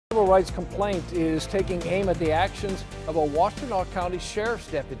Civil rights complaint is taking aim at the actions of a Washtenaw County Sheriff's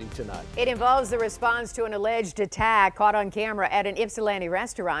deputy tonight. It involves the response to an alleged attack caught on camera at an Ypsilanti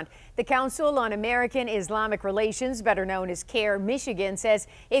restaurant. The Council on American-Islamic Relations, better known as CAIR-Michigan, says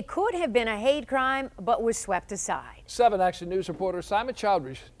it could have been a hate crime but was swept aside. 7 Action News reporter Simon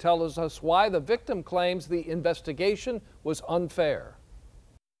Chowdhury tells us why the victim claims the investigation was unfair.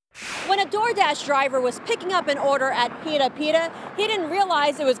 When a DoorDash driver was picking up an order at Pita Pita, he didn't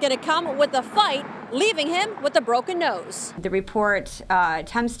realize it was going to come with a fight, leaving him with a broken nose. The report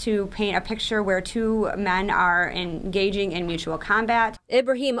attempts to paint a picture where two men are engaging in mutual combat.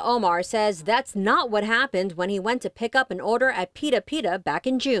 Ibrahim Omar says that's not what happened when he went to pick up an order at Pita Pita back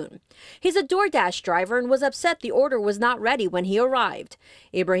in June. He's a DoorDash driver and was upset the order was not ready when he arrived.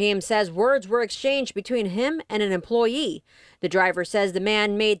 Ibrahim says words were exchanged between him and an employee. The driver says the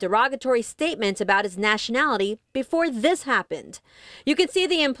man made derogatory statements about his nationality before this happened. You can see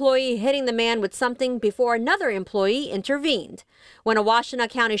the employee hitting the man with something before another employee intervened. When a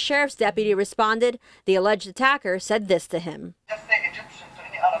Washtenaw County Sheriff's deputy responded, the alleged attacker said this to him. Just say Egyptian to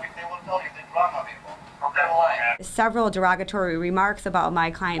any Arabic, they will tell you the drama people. Okay, why? Several derogatory remarks about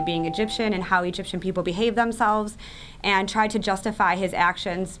my client being Egyptian and how Egyptian people behave themselves, and tried to justify his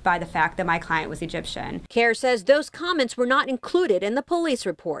actions by the fact that my client was Egyptian. CAIR says those comments were not included in the police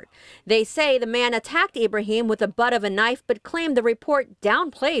report. They say the man attacked Ibrahim with the butt of a knife, but claimed the report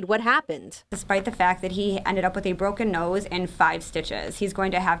downplayed what happened. Despite the fact that he ended up with a broken nose and 5 stitches. He's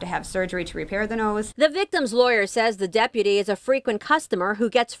going to have surgery to repair the nose. The victim's lawyer says the deputy is a frequent customer who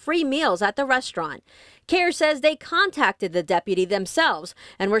gets free meals at the restaurant. CAIR says they contacted the deputy themselves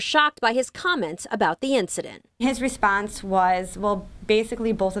and were shocked by his comments about the incident. His response was, well,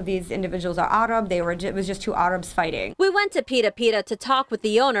 basically both of these individuals are Arab. It was just two Arabs fighting. We went to Pita Pita to talk with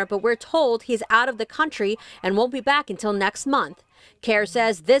the owner, but we're told he's out of the country and won't be back until next month. CAIR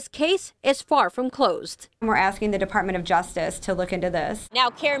says this case is far from closed. We're asking the Department of Justice to look into this. Now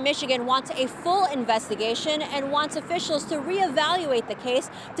CAIR-Michigan wants a full investigation and wants officials to reevaluate the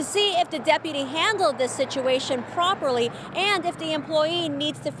case to see if the deputy handled this situation properly and if the employee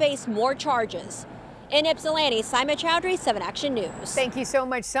needs to face more charges. In Ypsilanti, Simon Chowdhury, 7 Action News. Thank you so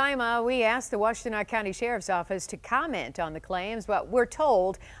much, Sima. We asked the Washtenaw County Sheriff's Office to comment on the claims, but we're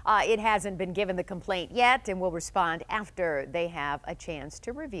told it hasn't been given the complaint yet and will respond after they have a chance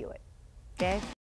to review it. Okay?